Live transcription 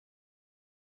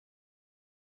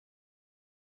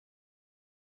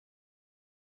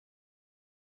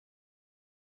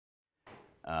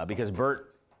Because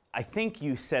Bert, I think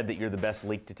you said that you're the best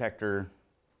leak detector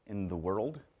in the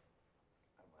world.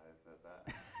 I might have said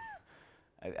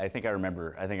that. I think I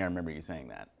remember. I think I remember you saying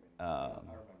that. I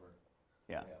remember.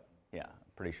 Yeah,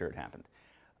 pretty sure it happened.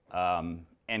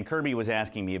 And Kirby was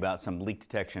asking me about some leak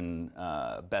detection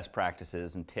best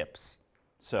practices and tips.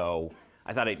 So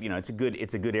I thought it's a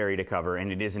good area to cover,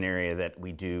 and it is an area that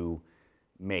we do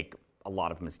make a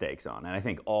lot of mistakes on, and I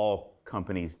think all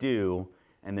companies do.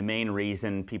 And the main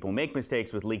reason people make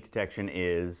mistakes with leak detection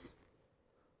is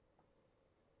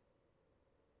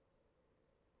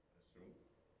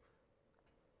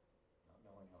not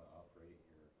knowing how to operate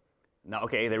your... no.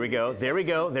 Okay, there we go. There we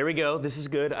go. There we go. This is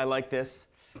good. I like this.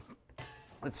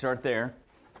 Let's start there.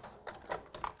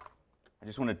 I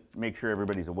just want to make sure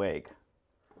everybody's awake.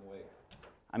 I'm awake.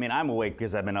 I mean, I'm awake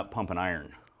because I've been up pumping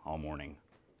iron all morning.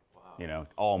 Wow.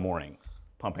 All morning,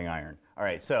 pumping iron. All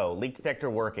right, so leak detector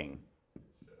working.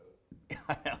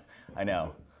 I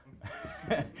know.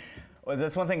 Well,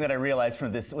 that's one thing that I realized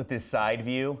from with this side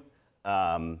view,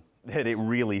 that it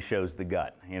really shows the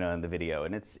gut, in the video,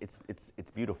 and it's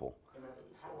beautiful. And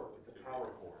it's a power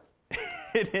core.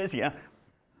 It is, yeah.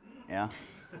 Yeah.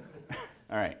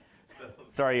 All right.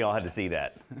 Sorry y'all had to see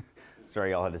that.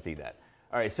 Sorry y'all had to see that.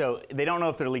 All right, so they don't know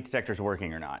if their leak detector is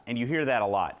working or not, and you hear that a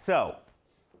lot. So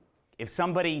if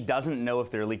somebody doesn't know if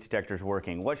their leak detector is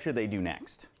working, what should they do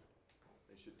next?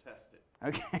 They should test it.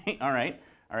 Okay, all right.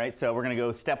 All right, so we're going to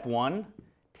go step one,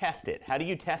 test it. How do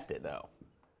you test it, though?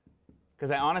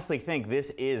 Because I honestly think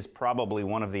this is probably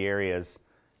one of the areas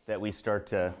that we start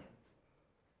to,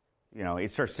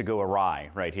 it starts to go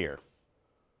awry right here.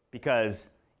 Because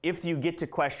if you get to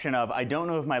question of, I don't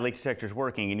know if my leak detector is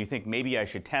working, and you think maybe I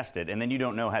should test it, and then you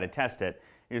don't know how to test it,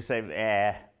 you just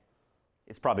say,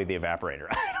 it's probably the evaporator.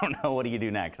 I don't know. What do you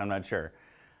do next? I'm not sure.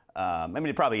 I mean,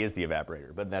 it probably is the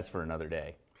evaporator, but that's for another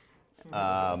day.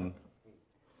 So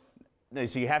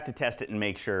you have to test it and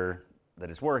make sure that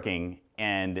it's working.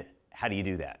 And how do you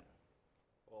do that?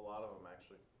 Well, a lot of them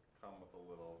actually come with a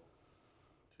little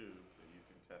tube that you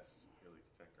can test your leak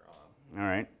detector on. All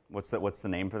right. What's the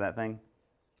name for that thing?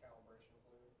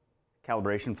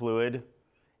 Calibration fluid. Calibration fluid.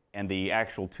 And the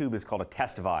actual tube is called a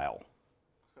test vial.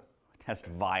 A test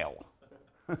vial.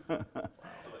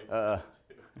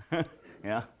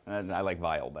 Yeah, I like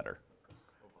vial better.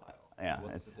 Yeah,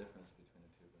 What's the difference between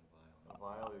a tube and a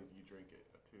vial? A vial, you drink it.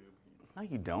 A tube, No,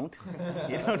 you don't.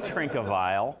 You don't drink a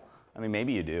vial. I mean,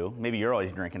 maybe you do. Maybe you're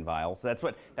always drinking vials.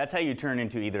 That's how you turn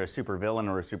into either a supervillain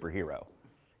or a superhero,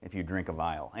 if you drink a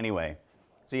vial. Anyway,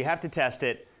 so you have to test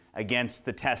it against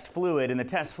the test fluid, and the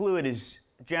test fluid is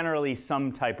generally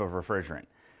some type of refrigerant.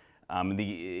 It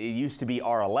used to be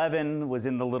R11 was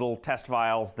in the little test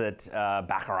vials that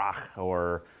Bacharach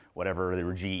or whatever, they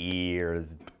were GE or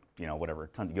whatever,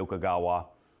 Yokogawa.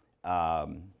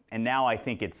 And now I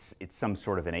think it's some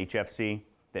sort of an HFC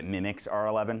that mimics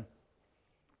R11.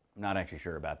 I'm not actually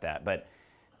sure about that, but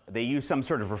they use some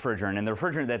sort of refrigerant, and the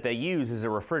refrigerant that they use is a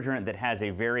refrigerant that has a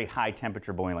very high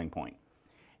temperature boiling point.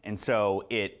 And so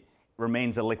it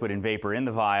remains a liquid and vapor in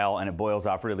the vial, and it boils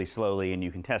off really slowly, and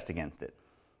you can test against it.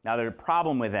 Now, the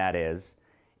problem with that is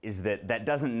that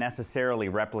doesn't necessarily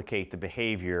replicate the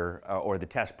behavior or the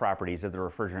test properties of the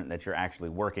refrigerant that you're actually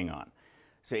working on.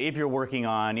 So if you're working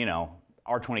on,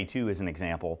 R22 as an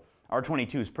example,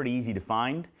 R22 is pretty easy to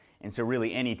find, and so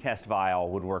really any test vial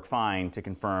would work fine to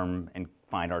confirm and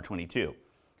find R22.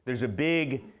 There's a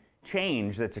big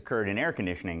change that's occurred in air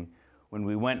conditioning when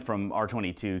we went from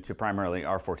R22 to primarily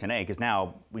R410A, because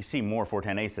now we see more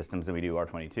 410A systems than we do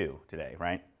R22 today,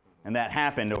 right? And that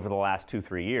happened over the last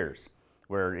 2-3 years,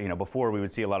 where before we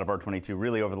would see a lot of R22.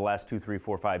 Really over the last 2, 3,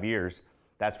 4, 5 years,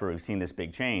 that's where we've seen this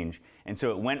big change. And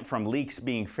so it went from leaks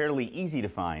being fairly easy to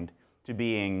find to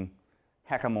being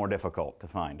hecka more difficult to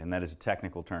find. And that is a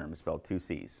technical term, it's spelled 2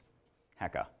 C's.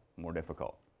 Hecka, more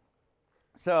difficult.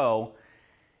 So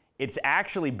it's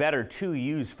actually better to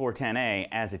use 410A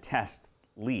as a test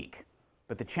leak.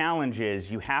 But the challenge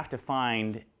is you have to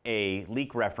find a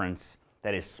leak reference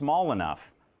that is small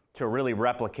enough to really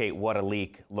replicate what a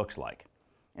leak looks like.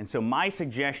 And so my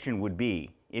suggestion would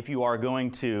be, if you are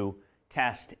going to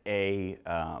test a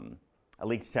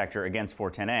leak detector against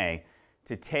 410A,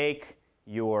 to take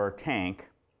your tank,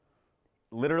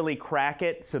 literally crack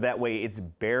it so that way it's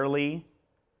barely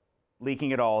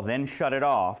leaking at all, then shut it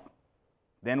off,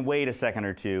 then wait a second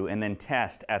or two, and then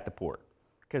test at the port.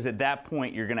 Because at that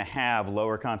point, you're going to have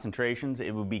lower concentrations.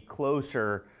 It would be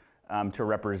closer to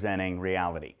representing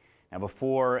reality. Now,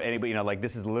 before anybody, like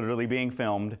this is literally being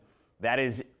filmed, that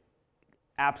is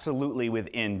absolutely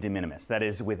within de minimis. That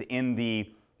is within the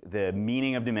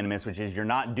meaning of de minimis, which is you're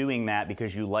not doing that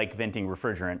because you like venting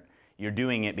refrigerant. You're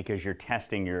doing it because you're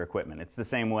testing your equipment. It's the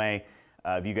same way,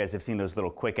 if you guys have seen those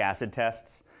little quick acid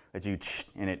tests that you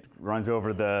and it runs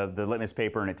over the litmus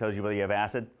paper and it tells you whether you have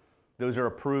acid. Those are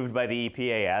approved by the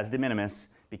EPA as de minimis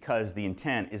because the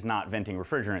intent is not venting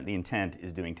refrigerant. The intent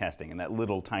is doing testing. And that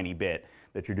little tiny bit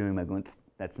that you're doing by going,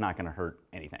 that's not going to hurt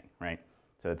anything, right?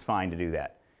 So it's fine to do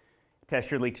that.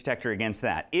 Test your leak detector against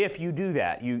that. If you do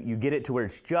that, you get it to where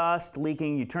it's just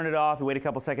leaking, you turn it off, you wait a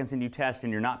couple seconds and you test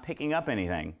and you're not picking up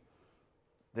anything,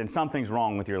 then something's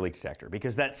wrong with your leak detector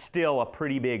because that's still a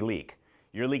pretty big leak.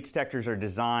 Your leak detectors are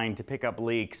designed to pick up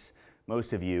leaks,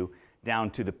 most of you, down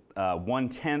to the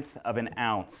 1/10 of an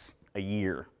ounce a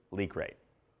year leak rate.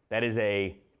 That is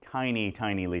a tiny,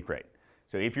 tiny leak rate.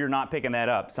 So if you're not picking that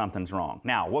up, something's wrong.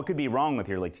 Now, what could be wrong with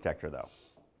your leak detector though?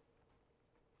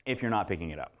 If you're not picking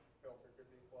it up.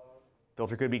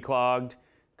 Filter could be clogged.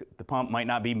 The pump might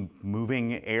not be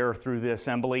moving air through the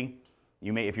assembly.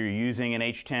 You may, if you're using an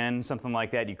H10, something like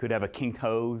that, you could have a kinked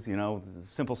hose, you know,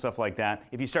 simple stuff like that.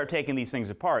 If you start taking these things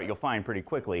apart, you'll find pretty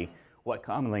quickly what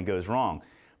commonly goes wrong.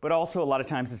 But also a lot of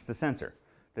times it's the sensor.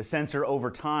 The sensor over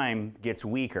time gets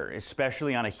weaker,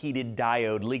 especially on a heated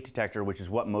diode leak detector, which is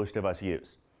what most of us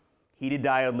use. Heated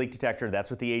diode leak detector,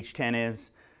 that's what the H10 is.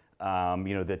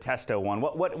 You know, the Testo one.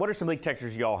 What are some leak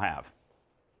detectors you all have?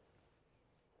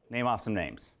 Name off some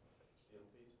names.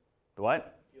 The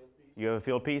what? You have a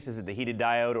field piece? Is it the heated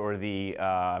diode or the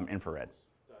infrared?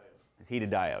 Diode.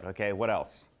 Heated diode, okay. What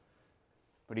else?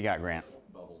 What do you got, Grant?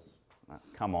 Bubbles.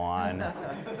 Come on. I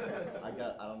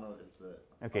don't know, it's the...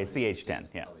 Okay, it's the H10,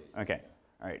 yeah. Okay,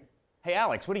 all right. Hey,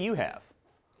 Alex, what do you have?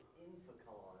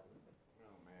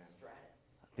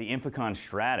 The Inficon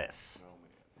Stratus.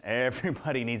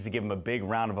 Everybody needs to give him a big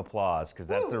round of applause because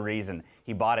that's the reason.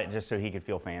 He bought it just so he could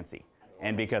feel fancy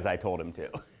and because I told him to.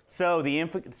 So the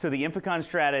Inficon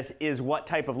Stratus is what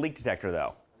type of leak detector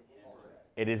though?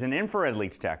 It is an infrared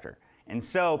leak detector. And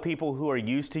so people who are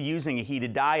used to using a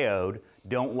heated diode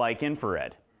don't like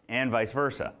infrared and vice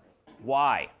versa.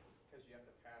 Why? Because you have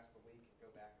to pass the leak and go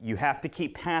back. You have to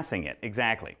keep passing it,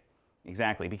 exactly.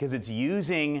 Exactly, because it's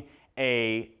using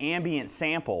a ambient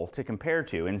sample to compare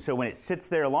to, and so when it sits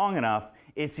there long enough,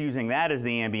 it's using that as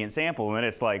the ambient sample, and then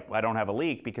it's like, I don't have a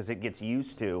leak because it gets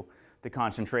used to the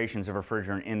concentrations of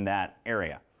refrigerant in that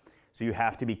area. So you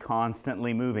have to be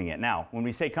constantly moving it. Now, when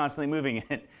we say constantly moving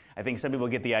it, I think some people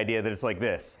get the idea that it's like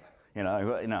this. You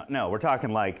know, no, we're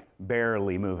talking like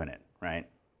barely moving it, right?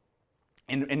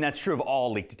 And that's true of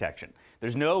all leak detection.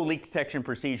 There's no leak detection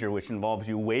procedure which involves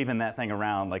you waving that thing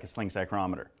around like a sling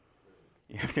psychrometer.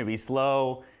 You have to be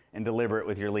slow and deliberate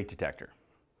with your leak detector.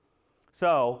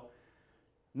 So,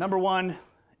 number one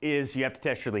is you have to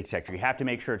test your leak detector. You have to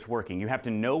make sure it's working. You have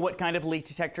to know what kind of leak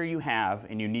detector you have,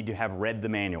 and you need to have read the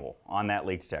manual on that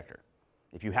leak detector.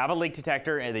 If you have a leak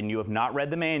detector and then you have not read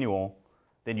the manual,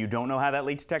 then you don't know how that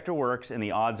leak detector works, and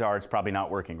the odds are it's probably not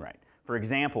working right. For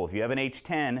example, if you have an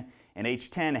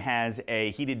H10 has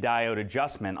a heated diode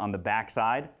adjustment on the back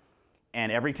side,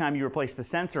 and every time you replace the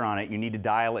sensor on it, you need to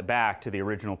dial it back to the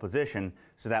original position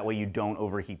so that way you don't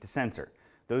overheat the sensor.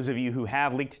 Those of you who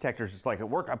have leak detectors, it's like, it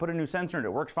worked, I put a new sensor in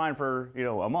it, works fine for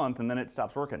a month and then it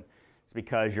stops working. It's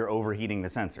because you're overheating the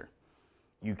sensor.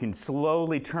 You can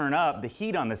slowly turn up the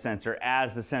heat on the sensor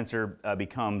as the sensor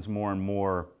becomes more and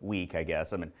more weak, I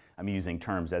guess. I mean, I'm using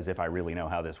terms as if I really know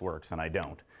how this works, and I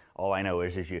don't. All I know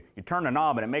is you turn a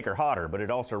knob and it make her hotter, but it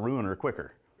also ruin her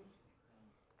quicker.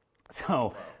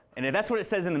 So, and that's what it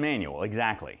says in the manual,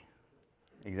 exactly.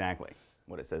 Exactly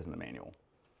what it says in the manual.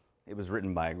 It was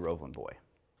written by a Groveland boy,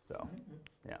 so,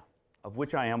 yeah. Of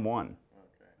which I am one,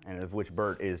 and of which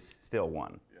Bert is still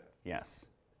one. Yes.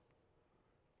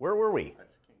 Where were we? I just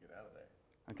can't get out of there.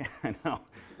 Okay, I know.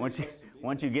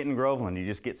 Once you get in Groveland, you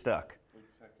just get stuck. Leak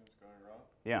detector's going wrong?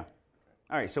 Yeah.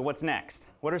 All right, so what's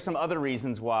next? What are some other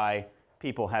reasons why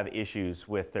people have issues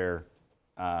with their,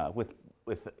 with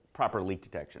proper leak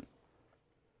detection?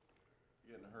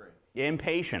 You get in a hurry.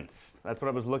 Impatience. That's what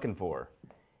I was looking for.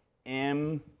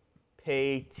 Impatience.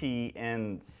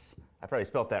 I probably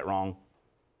spelt that wrong.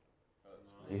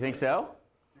 You think so?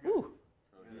 Ooh.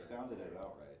 You sounded it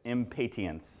out right.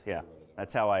 Impatience, yeah.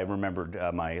 That's how I remembered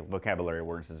my vocabulary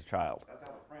words as a child. That's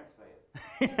how the French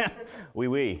say it. Oui,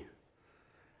 oui.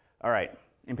 All right,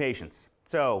 impatience.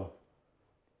 So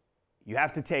you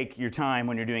have to take your time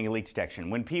when you're doing a leak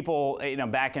detection. When people,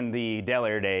 back in the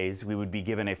Delair days, we would be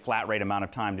given a flat rate amount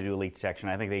of time to do a leak detection.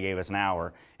 I think they gave us an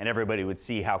hour, and everybody would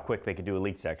see how quick they could do a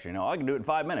leak detection. I can do it in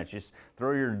 5 minutes. Just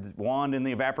throw your wand in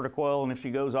the evaporator coil, and if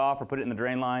she goes off, or put it in the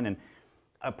drain line. And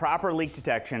a proper leak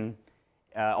detection,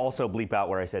 also bleep out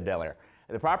where I said Delair.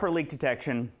 The proper leak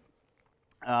detection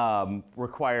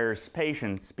requires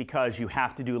patience because you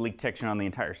have to do leak detection on the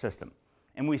entire system.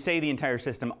 And we say the entire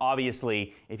system,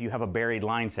 obviously, if you have a buried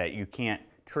line set, you can't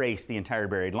trace the entire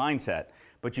buried line set,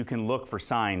 but you can look for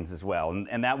signs as well.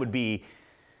 And that would be,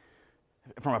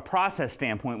 from a process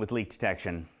standpoint with leak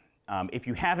detection, if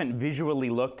you haven't visually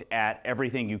looked at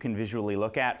everything you can visually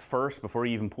look at first before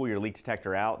you even pull your leak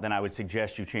detector out, then I would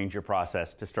suggest you change your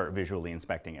process to start visually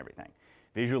inspecting everything.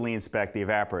 Visually inspect the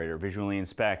evaporator, visually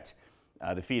inspect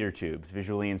the feeder tubes,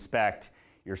 visually inspect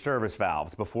your service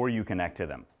valves before you connect to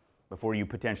them, before you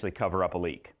potentially cover up a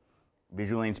leak.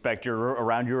 Visually inspect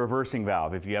around your reversing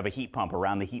valve. If you have a heat pump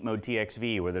around the heat mode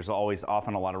TXV, where there's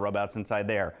often a lot of rub outs inside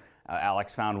there.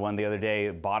 Alex found one the other day,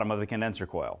 bottom of the condenser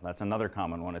coil. That's another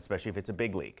common one, especially if it's a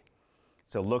big leak.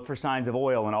 So look for signs of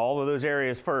oil in all of those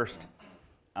areas first.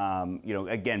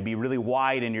 Again, be really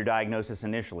wide in your diagnosis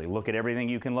initially. Look at everything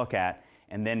you can look at,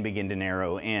 and then begin to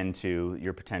narrow into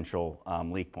your potential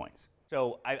leak points.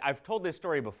 So I've told this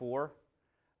story before,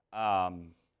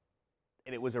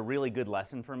 and it was a really good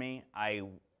lesson for me. I,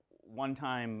 one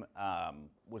time,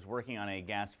 was working on a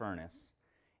gas furnace,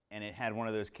 and it had one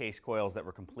of those case coils that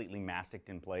were completely masticed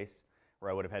in place,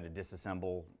 where I would have had to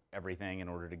disassemble everything in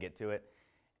order to get to it.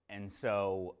 And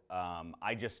so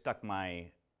I just stuck my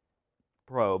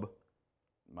probe,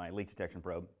 my leak detection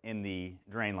probe, in the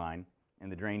drain line, in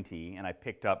the drain tee, and I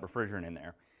picked up refrigerant in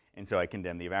there. And so I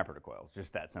condemned the evaporator coil. It's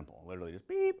just that simple. Literally just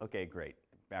beep, okay, great,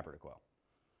 evaporator coil.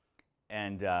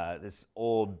 And this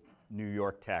old New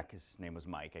York tech, his name was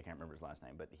Mike, I can't remember his last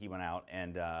name, but he went out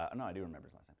and, no, I do remember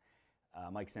his last name.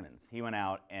 Mike Simmons. He went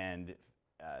out and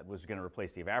was going to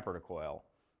replace the evaporator coil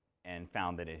and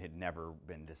found that it had never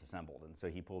been disassembled. And so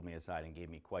he pulled me aside and gave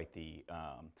me quite the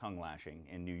tongue lashing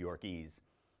in New Yorkese.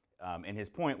 And his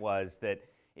point was that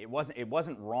it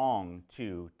wasn't wrong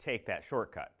to take that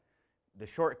shortcut. The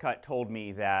shortcut told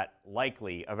me that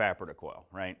likely evaporator coil,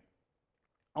 right?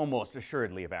 Almost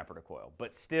assuredly evaporator coil,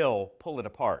 but still pull it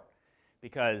apart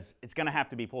because it's going to have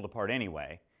to be pulled apart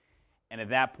anyway. And at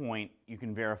that point, you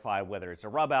can verify whether it's a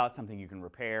rub out, something you can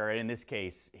repair. And in this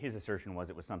case, his assertion was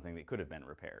it was something that could have been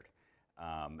repaired.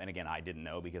 And again, I didn't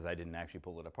know because I didn't actually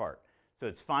pull it apart. So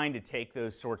it's fine to take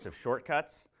those sorts of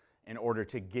shortcuts in order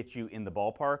to get you in the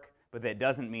ballpark, but that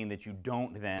doesn't mean that you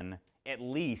don't then at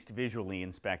least visually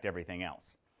inspect everything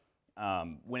else.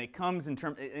 When it comes in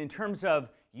terms of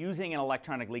using an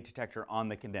electronic leak detector on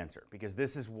the condenser, because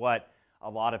this is what a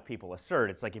lot of people assert.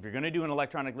 It's like if you're going to do an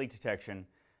electronic leak detection,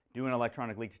 do an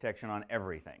electronic leak detection on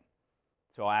everything.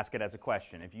 So I'll ask it as a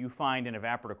question. If you find an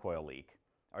evaporator coil leak,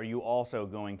 are you also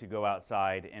going to go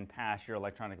outside and pass your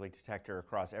electronic leak detector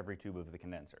across every tube of the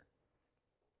condenser?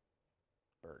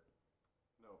 Bert?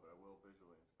 No, but I will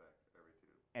visually inspect every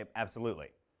tube. Absolutely.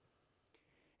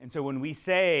 And so when we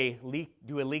say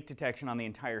do a leak detection on the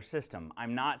entire system,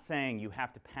 I'm not saying you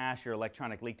have to pass your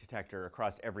electronic leak detector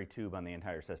across every tube on the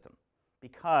entire system.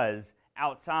 Because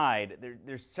outside,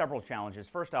 there's several challenges.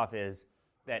 First off is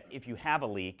that if you have a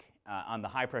leak on the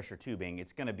high pressure tubing,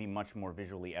 it's going to be much more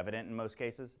visually evident in most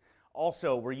cases.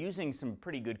 Also, we're using some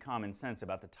pretty good common sense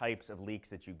about the types of leaks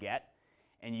that you get.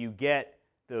 And you get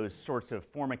those sorts of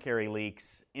formicary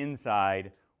leaks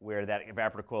inside where that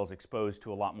evaporator coil is exposed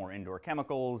to a lot more indoor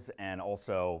chemicals, and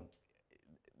also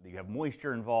you have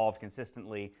moisture involved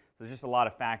consistently. So there's just a lot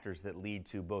of factors that lead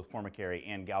to both formicary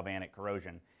and galvanic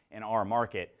corrosion in our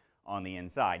market on the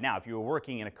inside. Now, if you were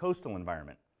working in a coastal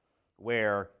environment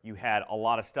where you had a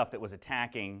lot of stuff that was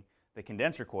attacking the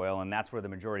condenser coil, and that's where the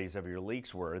majorities of your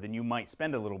leaks were, then you might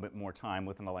spend a little bit more time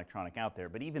with an electronic out there.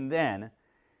 But even then,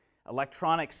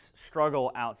 electronics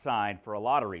struggle outside for a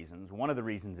lot of reasons. One of the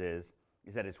reasons is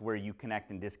that it's where you connect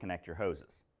and disconnect your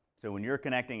hoses. So when you're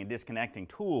connecting and disconnecting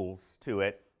tools to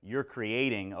it, you're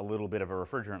creating a little bit of a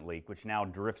refrigerant leak, which now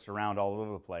drifts around all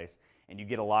over the place, and you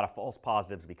get a lot of false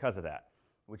positives because of that.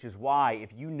 Which is why,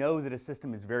 if you know that a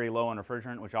system is very low on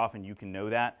refrigerant, which often you can know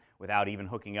that without even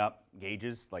hooking up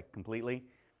gauges, like completely,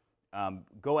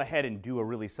 go ahead and do a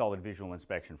really solid visual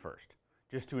inspection first,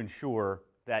 just to ensure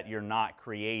that you're not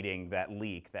creating that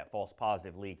leak, that false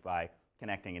positive leak, by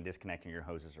connecting and disconnecting your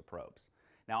hoses or probes.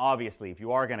 Now, obviously, if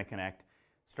you are going to connect,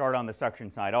 start on the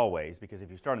suction side always, because if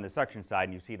you start on the suction side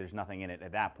and you see there's nothing in it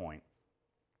at that point,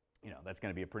 that's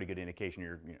going to be a pretty good indication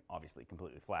you're obviously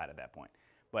completely flat at that point.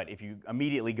 But if you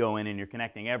immediately go in and you're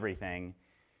connecting everything,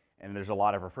 and there's a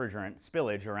lot of refrigerant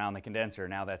spillage around the condenser,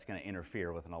 now that's going to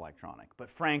interfere with an electronic. But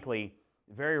frankly,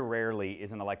 very rarely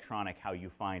is an electronic how you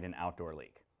find an outdoor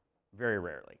leak. Very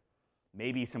rarely.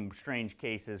 Maybe some strange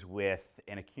cases with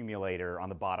an accumulator on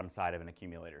the bottom side of an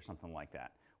accumulator, something like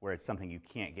that, where it's something you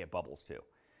can't get bubbles to.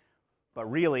 But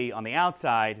really, on the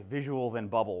outside, visual then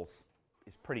bubbles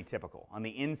is pretty typical. On the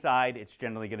inside, it's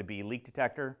generally going to be leak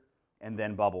detector and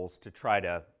then bubbles to try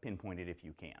to pinpoint it if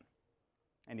you can.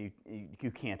 And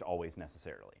you can't always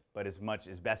necessarily, but as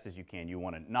best as you can, you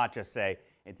want to not just say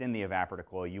it's in the evaporator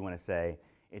coil, you want to say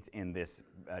it's in this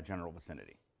general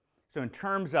vicinity. So in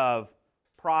terms of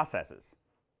processes,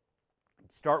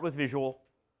 start with visual,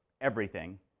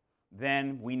 everything.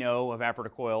 Then we know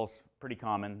evaporator coils, pretty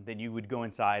common. Then you would go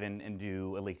inside and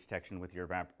do a leak detection with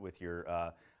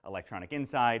your electronic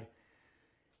inside.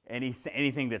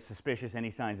 Anything that's suspicious, any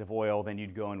signs of oil, then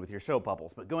you'd go in with your soap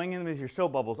bubbles. But going in with your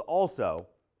soap bubbles also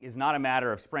is not a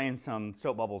matter of spraying some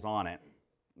soap bubbles on it.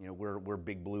 You know, we're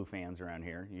big blue fans around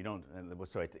here. You don't,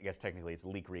 so I guess technically it's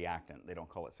leak reactant. They don't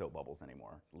call it soap bubbles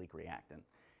anymore. It's leak reactant.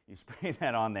 You spray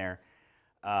that on there,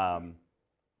 and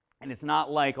it's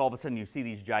not like all of a sudden you see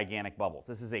these gigantic bubbles.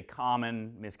 This is a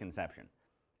common misconception.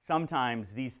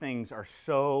 Sometimes these things are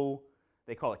so,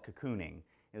 they call it cocooning.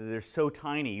 They're so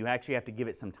tiny, you actually have to give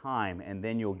it some time, and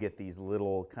then you'll get these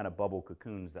little kind of bubble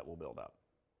cocoons that will build up.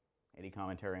 Any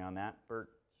commentary on that, Bert?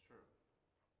 Sure.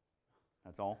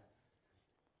 That's all?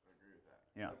 I agree with that.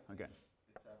 Yeah, okay.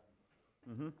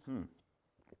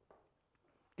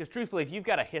 Because truthfully, if you've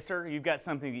got a hisser, you've got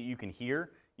something that you can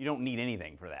hear, you don't need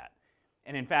anything for that.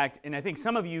 And in fact, and I think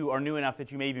some of you are new enough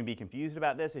that you may even be confused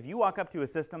about this. If you walk up to a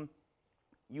system,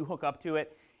 you hook up to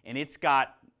it, and it's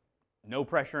got no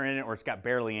pressure in it or it's got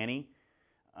barely any,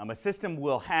 a system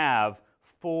will have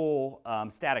full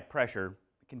static pressure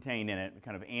contained in it,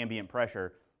 kind of ambient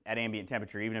pressure at ambient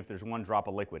temperature, even if there's one drop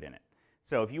of liquid in it.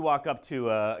 So if you walk up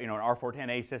to an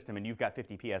R410A system and you've got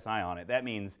 50 psi on it, that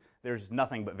means there's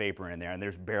nothing but vapor in there and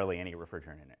there's barely any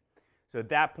refrigerant in it. So at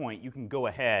that point, you can go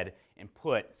ahead and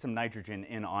put some nitrogen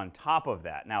in on top of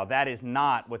that. Now, that is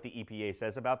not what the EPA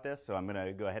says about this, so I'm going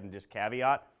to go ahead and just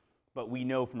caveat. But we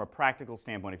know from a practical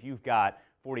standpoint, if you've got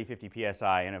 40, 50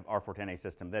 psi in an R410A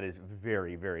system, that is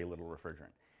very, very little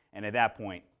refrigerant. And at that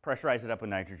point, pressurize it up with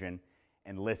nitrogen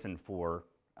and listen for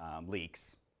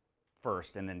leaks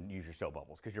first, and then use your soap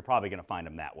bubbles, because you're probably going to find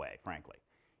them that way, frankly.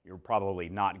 You're probably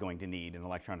not going to need an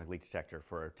electronic leak detector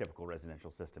for a typical residential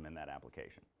system in that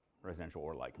application, residential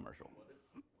or light commercial. What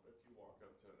if you walk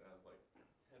up to it and it has like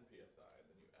 10 psi, and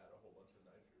then you add a whole bunch of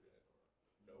nitrogen,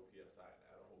 or no psi and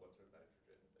add a whole bunch of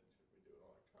nitrogen, then should we do an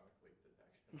electronic leak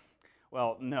detection?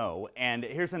 Well, no, and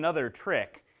here's another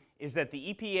trick, is that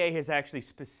the EPA has actually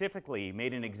specifically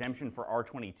made an exemption for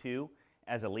R22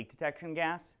 as a leak detection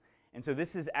gas. And so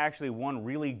this is actually one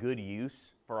really good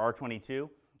use for R22.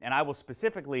 And I will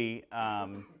specifically,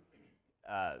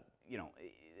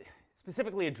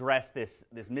 specifically address this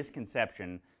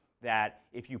misconception that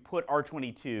if you put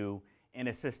R22 in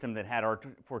a system that had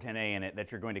R410A in it, that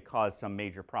you're going to cause some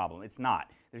major problem. It's not.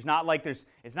 It's not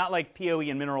like POE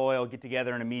and mineral oil get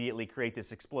together and immediately create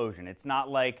this explosion. It's not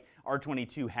like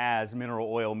R22 has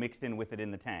mineral oil mixed in with it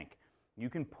in the tank. You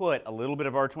can put a little bit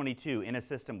of R22 in a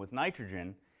system with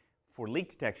nitrogen for leak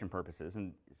detection purposes,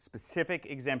 and specific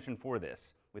exemption for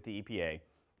this with the EPA,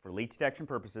 for leak detection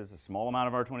purposes, a small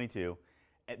amount of R22,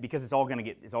 because it's all going to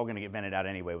get vented out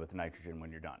anyway with the nitrogen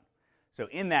when you're done. So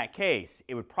in that case,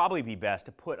 it would probably be best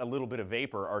to put a little bit of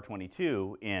vapor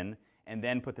R22 in and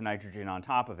then put the nitrogen on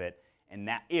top of it, and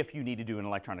that if you need to do an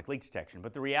electronic leak detection.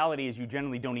 But the reality is you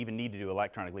generally don't even need to do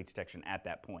electronic leak detection at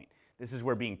that point. This is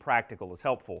where being practical is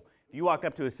helpful. If you walk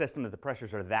up to a system that the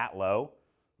pressures are that low,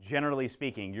 generally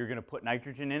speaking, you're going to put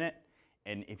nitrogen in it,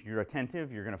 and if you're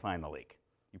attentive, you're going to find the leak.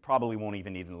 You probably won't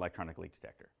even need an electronic leak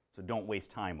detector, so don't waste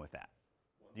time with that.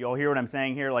 Do you all hear what I'm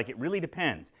saying here? Like, it really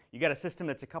depends. You got a system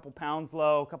that's a couple pounds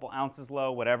low, a couple ounces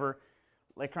low, whatever.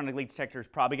 Electronic leak detector is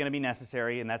probably going to be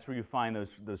necessary, and that's where you find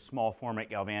those small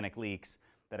format galvanic leaks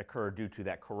that occur due to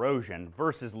that corrosion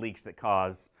versus leaks that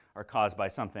are caused by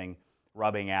something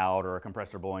rubbing out or a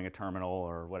compressor blowing a terminal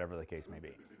or whatever the case may be.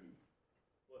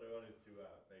 What I wanted to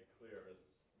make clear is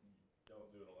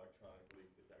don't do an electronic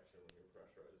leak detection when you're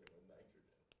pressurizing with nitrogen.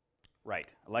 Right.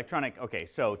 Okay,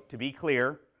 so to be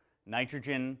clear,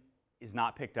 nitrogen is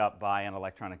not picked up by an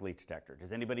electronic leak detector.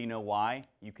 Does anybody know why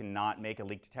you cannot make a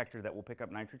leak detector that will pick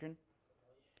up nitrogen?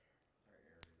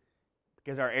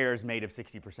 Because our air is made of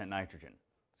 60% nitrogen,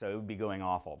 so it would be going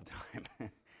off all the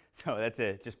time. So that's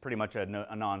just pretty much a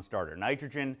non-starter.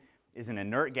 Nitrogen is an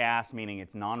inert gas, meaning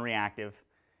it's non-reactive,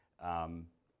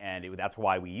 and that's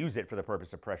why we use it for the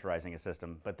purpose of pressurizing a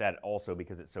system, but that also,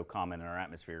 because it's so common in our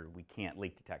atmosphere, we can't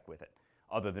leak detect with it.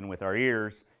 Other than with our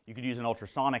ears, you could use an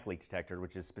ultrasonic leak detector,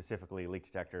 which is specifically a leak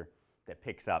detector that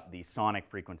picks up the sonic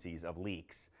frequencies of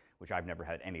leaks, which I've never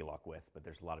had any luck with, but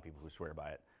there's a lot of people who swear by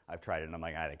it. I've tried it, and I'm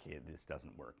like, this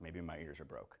doesn't work. Maybe my ears are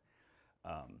broke.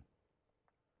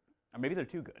 Or maybe they're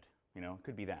too good. You know,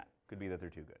 could be that. Could be that they're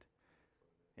too good.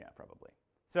 Yeah, probably.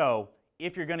 So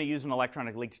if you're going to use an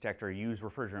electronic leak detector, use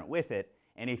refrigerant with it.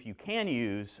 And if you can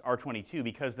use R22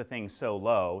 because the thing's so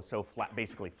low, so flat,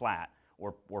 basically flat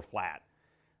or flat,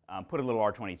 put a little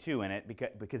R22 in it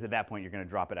because at that point you're going to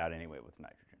drop it out anyway with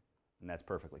nitrogen. And that's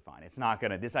perfectly fine. It's not going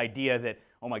to, this idea that,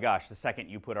 oh my gosh, the second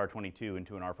you put R22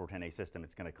 into an R410A system,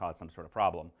 it's going to cause some sort of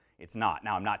problem. It's not.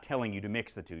 Now, I'm not telling you to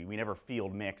mix the two. We never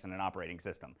field mix in an operating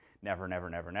system. Never, never,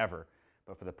 never, never.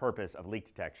 But for the purpose of leak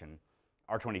detection,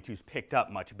 R22's picked up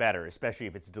much better, especially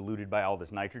if it's diluted by all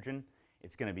this nitrogen.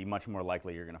 It's going to be much more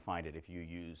likely you're going to find it if you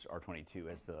use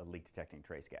R22 as the leak detecting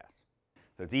trace gas.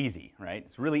 So it's easy, right?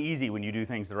 It's really easy when you do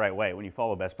things the right way, when you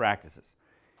follow best practices.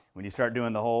 When you start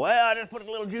doing the whole, well, I just put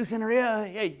a little juice in there, yeah,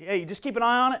 hey, just keep an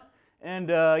eye on it, and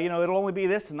you know, it'll only be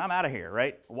this, and I'm out of here,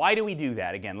 right? Why do we do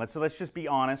that? Again, let's just be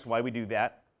honest. Why we do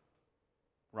that?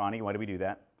 Ronnie, why do we do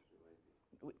that?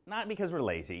 Not because we're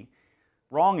lazy.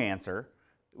 Wrong answer.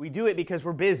 We do it because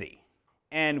we're busy,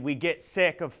 and we get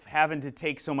sick of having to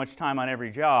take so much time on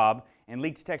every job. And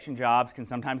leak detection jobs can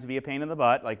sometimes be a pain in the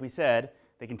butt, like we said.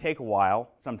 They can take a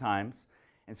while sometimes.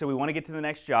 And so we want to get to the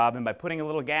next job, and by putting a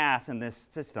little gas in this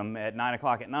system at 9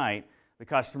 o'clock at night, the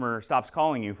customer stops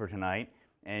calling you for tonight,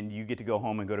 and you get to go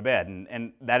home and go to bed.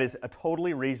 And that is a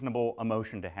totally reasonable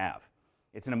emotion to have.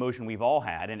 It's an emotion we've all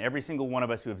had, and every single one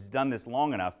of us who has done this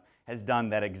long enough has done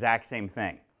that exact same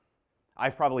thing.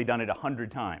 I've probably done it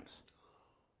 100 times.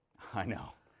 I know.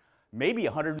 Maybe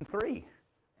 103. And if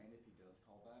he does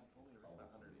call back, only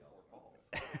 104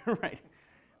 calls. Right.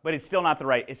 But it's still not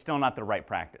the right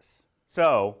practice.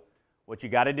 So what you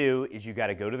got to do is you got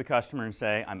to go to the customer and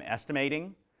say, I'm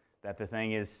estimating that the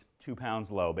thing is 2 pounds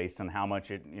low based on how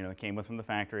much it came with from the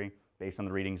factory, based on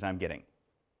the readings I'm getting.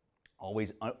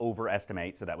 Always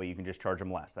overestimate so that way you can just charge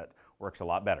them less. That works a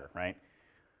lot better, right?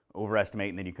 Overestimate,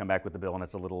 and then you come back with the bill and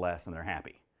it's a little less and they're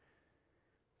happy.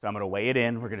 So I'm going to weigh it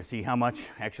in. We're going to see how much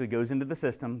actually goes into the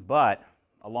system, but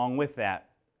along with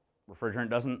that, refrigerant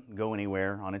doesn't go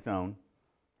anywhere on its own,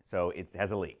 so it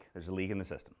has a leak. There's a leak in the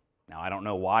system. Now, I don't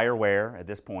know why or where at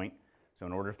this point, so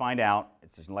in order to find out,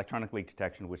 it's an electronic leak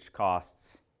detection, which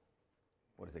costs,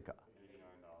 what does it cost?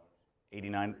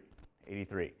 $89.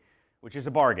 $83, which is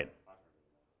a bargain.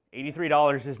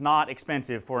 $83 is not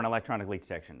expensive for an electronic leak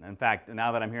detection. In fact,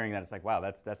 now that I'm hearing that, it's like, wow,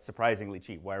 that's surprisingly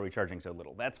cheap. Why are we charging so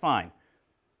little? That's fine.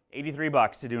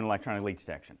 $83 to do an electronic leak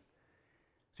detection.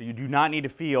 So you do not need to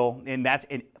feel, and that's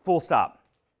it, full stop.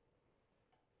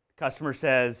 Customer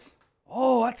says,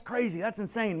 oh, that's crazy, that's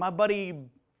insane. My buddy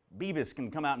Beavis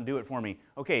can come out and do it for me.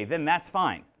 Okay, then that's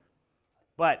fine.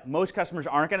 But most customers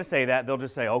aren't going to say that. They'll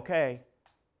just say, okay,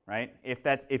 right?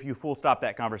 If you full stop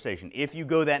that conversation. If you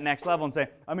go that next level and say,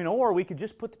 I mean, or we could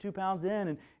just put the 2 pounds in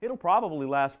and it'll probably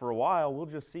last for a while. We'll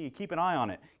just see. Keep an eye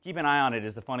on it. Keep an eye on it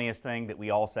is the funniest thing that we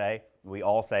all say. We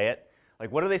all say it.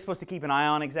 Like, what are they supposed to keep an eye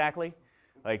on exactly?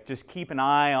 Like, just keep an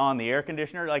eye on the air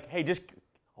conditioner. Like, hey, just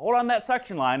hold on that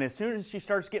suction line. As soon as she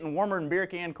starts getting warmer and beer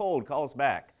can cold, call us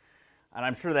back. And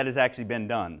I'm sure that has actually been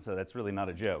done, so that's really not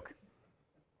a joke.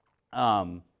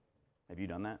 Have you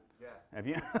done that? Yeah. Have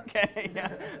you? Okay,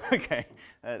 yeah. Okay,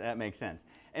 that makes sense.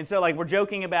 And so, like, we're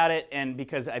joking about it, and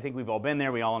because I think we've all been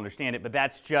there, we all understand it, but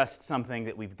that's just something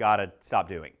that we've got to stop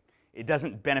doing. It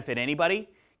doesn't benefit anybody,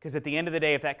 because at the end of the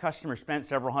day, if that customer spent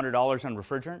several $100s on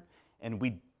refrigerant, and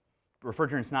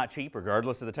refrigerant's not cheap,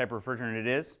 regardless of the type of refrigerant it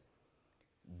is,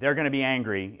 they're going to be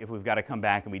angry if we've got to come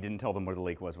back and we didn't tell them where the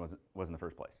leak was in the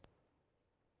first place.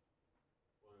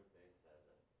 What if they said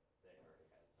that they already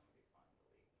had somebody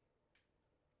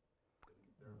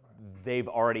find the leak? They've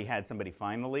already had somebody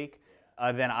find the leak?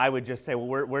 Yeah. Then I would just say,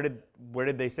 well, where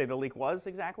did they say the leak was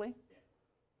exactly?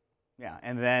 Yeah,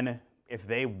 and then if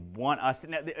they want us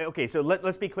to, okay, so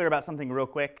let's be clear about something real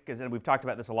quick, because we've talked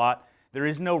about this a lot. There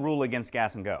is no rule against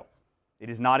gas and go. It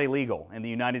is not illegal in the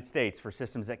United States for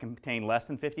systems that contain less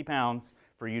than 50 pounds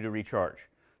for you to recharge.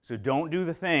 So don't do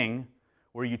the thing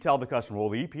where you tell the customer, well,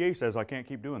 the EPA says I can't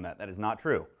keep doing that. That is not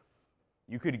true.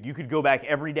 You could go back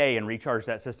every day and recharge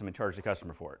that system and charge the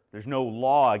customer for it. There's no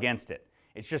law against it.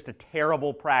 It's just a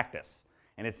terrible practice,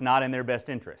 and it's not in their best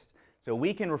interest. So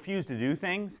we can refuse to do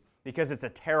things because it's a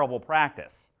terrible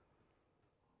practice.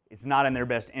 It's not in their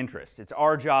best interest. It's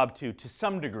our job to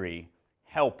some degree,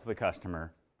 help the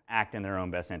customer act in their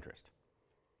own best interest.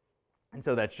 And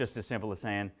so that's just as simple as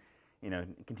saying,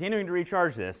 continuing to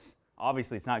recharge this,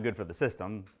 obviously it's not good for the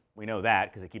system. We know that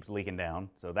because it keeps leaking down,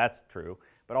 so that's true.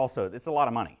 But also, it's a lot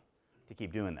of money to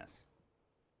keep doing this.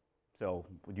 So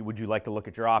would you like to look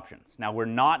at your options? Now, we're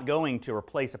not going to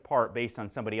replace a part based on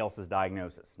somebody else's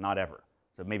diagnosis, not ever.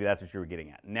 So maybe that's what you were getting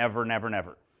at. Never, never,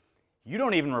 never. You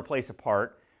don't even replace a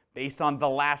part based on the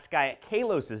last guy at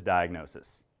Kalos'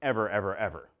 diagnosis. ever, ever,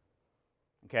 ever.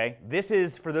 Okay? This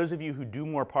is, for those of you who do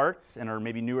more parts and are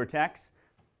maybe newer techs,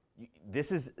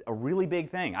 this is a really big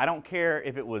thing. I don't care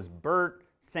if it was Bert,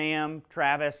 Sam,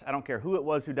 Travis, I don't care who it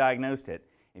was who diagnosed it.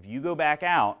 If you go back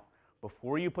out,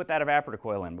 before you put that evaporator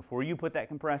coil in, before you put that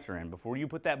compressor in, before you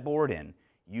put that board in,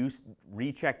 you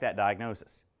recheck that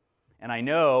diagnosis. And I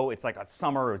know it's like it's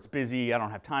summer, it's busy, I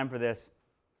don't have time for this.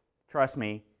 Trust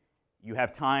me, you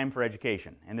have time for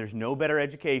education. And there's no better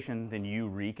education than you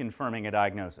reconfirming a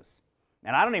diagnosis.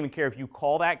 And I don't even care if you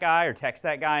call that guy or text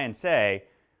that guy and say,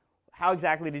 how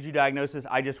exactly did you diagnose this?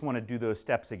 I just want to do those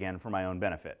steps again for my own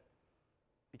benefit.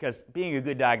 Because being a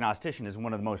good diagnostician is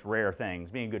one of the most rare things.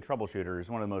 Being a good troubleshooter is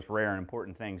one of the most rare and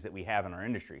important things that we have in our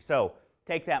industry. So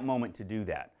take that moment to do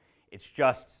that. It's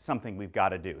just something we've got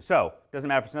to do. So it doesn't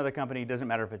matter if it's another company, it doesn't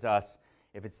matter if it's us.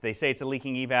 If they say it's a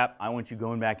leaking evap, I want you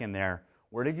going back in there.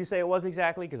 Where did you say it was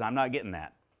exactly? Because I'm not getting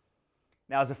that.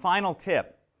 Now, as a final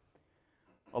tip,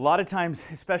 a lot of times,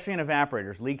 especially in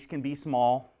evaporators, leaks can be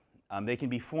small. They can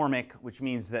be formic, which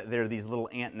means that they're these little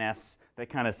ant nests that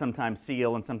kind of sometimes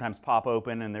seal and sometimes pop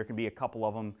open, and there can be a couple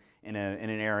of them in an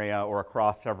area or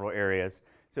across several areas.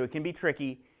 So it can be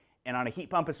tricky. And on a heat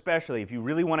pump especially, if you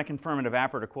really want to confirm an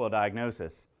evaporator coil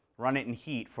diagnosis, run it in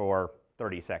heat for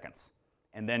 30 seconds,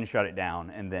 and then shut it down,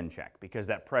 and then check, because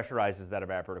that pressurizes that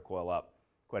evaporator coil up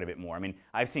quite a bit more. I mean,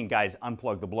 I've seen guys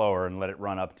unplug the blower and let it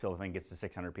run up until the thing gets to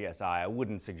 600 psi. I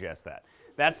wouldn't suggest that.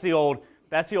 That's the old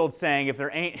saying, if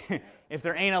there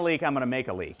ain't a leak, I'm going to make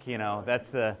a leak. You know,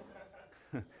 that's the,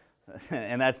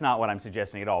 and that's not what I'm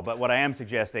suggesting at all. But what I am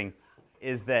suggesting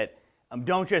is that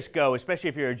don't just go, especially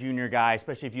if you're a junior guy,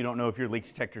 especially if you don't know if your leak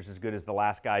detector is as good as the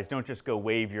last guy's, don't just go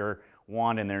wave your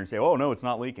wand in there and say, oh, no, it's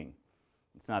not leaking.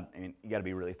 It's not, I mean, you got to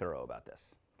be really thorough about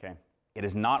this, okay? It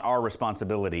is not our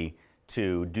responsibility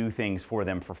to do things for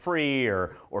them for free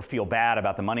or feel bad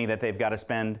about the money that they've got to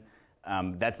spend.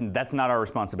 That's not our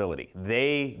responsibility.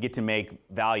 They get to make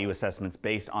value assessments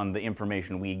based on the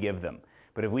information we give them.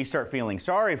 But if we start feeling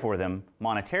sorry for them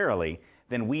monetarily,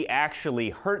 then we actually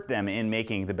hurt them in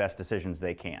making the best decisions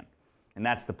they can. And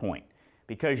that's the point.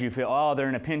 Because you feel, oh, they're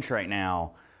in a pinch right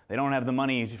now. They don't have the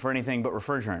money for anything but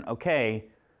refrigerant. Okay,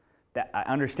 I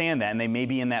understand that, and they may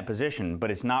be in that position,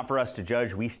 but it's not for us to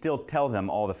judge. We still tell them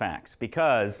all the facts.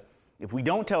 Because if we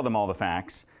don't tell them all the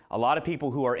facts, a lot of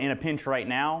people who are in a pinch right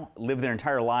now live their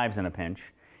entire lives in a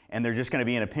pinch, and they're just going to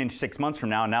be in a pinch 6 months from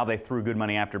now, and now they threw good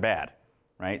money after bad,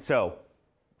 right? So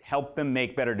help them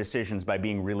make better decisions by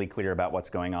being really clear about what's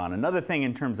going on. Another thing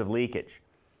in terms of leakage,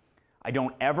 I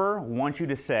don't ever want you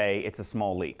to say it's a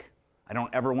small leak. I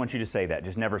don't ever want you to say that.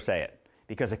 Just never say it.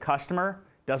 Because a customer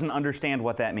doesn't understand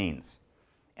what that means.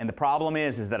 And the problem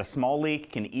is that a small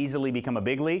leak can easily become a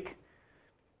big leak.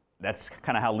 That's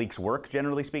kind of how leaks work,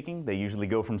 generally speaking. They usually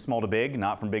go from small to big,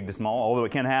 not from big to small, although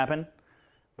it can happen,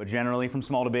 but generally from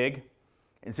small to big.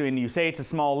 And so when you say it's a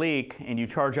small leak and you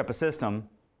charge up a system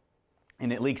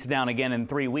and it leaks down again in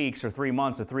 3 weeks or 3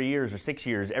 months or 3 years or 6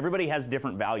 years, everybody has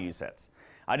different value sets.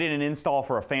 I did an install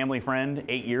for a family friend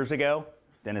 8 years ago,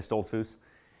 Dennis Stoltzfus,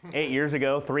 8 years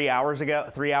ago, 3 hours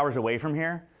away from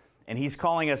here, and he's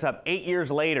calling us up 8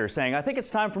 years later saying, I think it's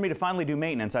time for me to finally do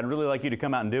maintenance. I'd really like you to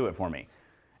come out and do it for me.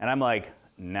 And I'm like,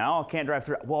 no, I can't drive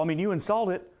through. Well, I mean, you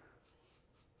installed it.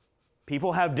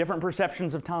 People have different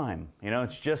perceptions of time. You know,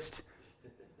 it's just,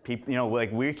 people, you know,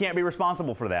 like we can't be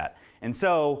responsible for that. And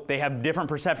so they have different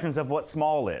perceptions of what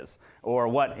small is, or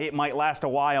what it might last a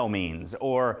while means,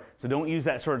 or, so don't use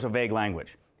that sort of vague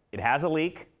language. It has a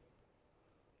leak.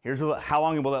 Here's how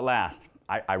long will it last?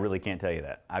 I really can't tell you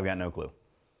that. I've got no clue.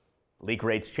 Leak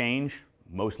rates change.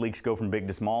 Most leaks go from big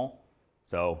to small.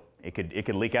 So it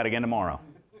could leak out again tomorrow.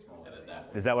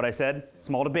 Is that what I said?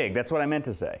 Small to big. That's what I meant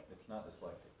to say. It's not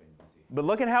dyslexic, being busy. But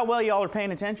look at how well y'all are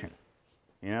paying attention.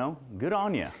 You know, good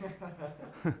on you.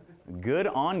 Good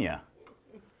on you.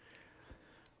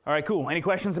 All right, cool. Any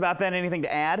questions about that? Anything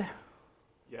to add?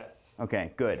 Yes.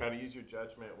 Okay, good. Kind of use your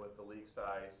judgment with the leak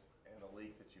size and the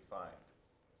leak that you find,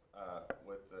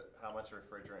 with how much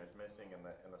refrigerant is missing and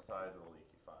the size of the leak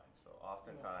you find. So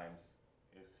oftentimes,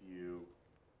 if you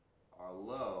are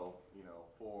low, you know,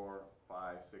 4,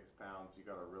 5, 6 pounds, you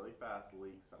got a really fast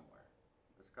leak somewhere.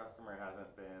 This customer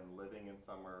hasn't been living in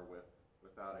summer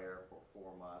without air for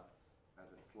 4 months. As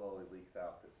it slowly leaks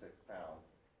out to 6 pounds,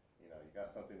 you know, you got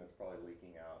something that's probably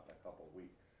leaking out in a couple of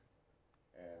weeks.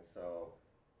 And so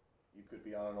you could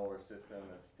be on an older system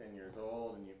that's 10 years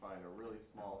old and you find a really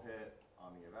small hit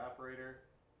on the evaporator,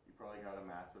 you probably got a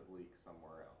massive leak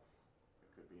somewhere else.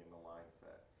 It could be in the line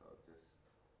set. So just,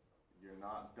 you're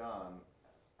not done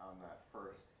on that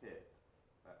first hit,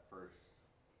 that first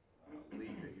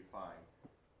leak that you find.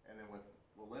 And then with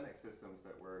Linux systems, systems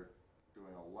that we're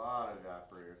doing a lot of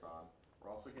evaporators on, we're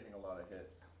also getting a lot of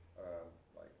hits,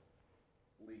 like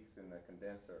leaks in the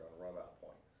condenser on rub-out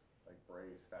points, like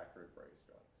factory braze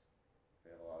joints.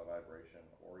 They have a lot of vibration,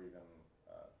 or even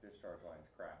discharge lines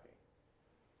cracking.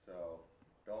 So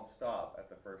don't stop at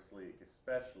the first leak,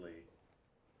 especially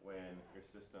when your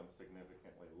system's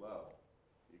significantly low.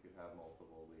 You could have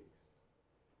multiple leaks.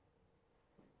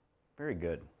 Very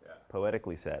good. Yeah.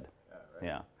 Poetically said. Yeah, right?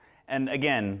 Yeah. And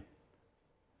again,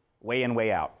 way in,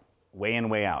 way out. Way in,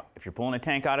 way out. If you're pulling a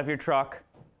tank out of your truck,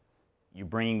 you're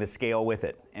bringing the scale with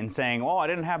it. And saying, oh, I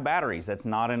didn't have batteries, that's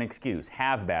not an excuse.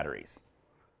 Have batteries.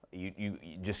 You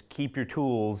just keep your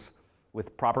tools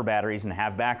with proper batteries and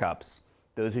have backups.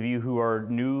 Those of you who are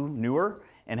newer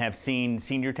and have seen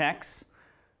senior techs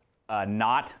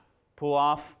not pull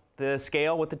off the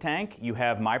scale with the tank, you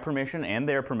have my permission and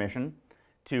their permission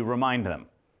to remind them.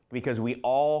 Because we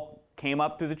all came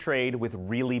up through the trade with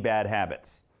really bad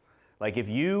habits. Like if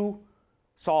you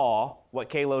saw what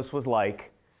Kalos was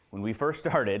like when we first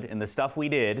started and the stuff we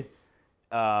did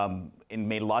and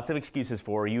made lots of excuses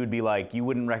for, you would be like, you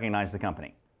wouldn't recognize the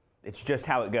company. It's just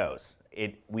how it goes.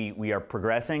 We are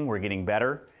progressing, we're getting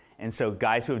better. And so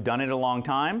guys who have done it a long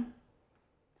time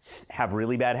have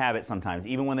really bad habits sometimes,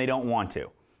 even when they don't want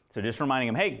to. So just reminding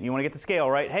them, hey, you want to get the scale,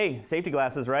 right? Hey, safety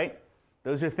glasses, right?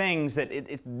 Those are things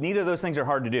that, neither of those things are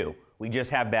hard to do. We just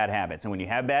have bad habits. And when you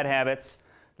have bad habits,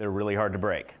 they're really hard to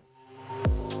break.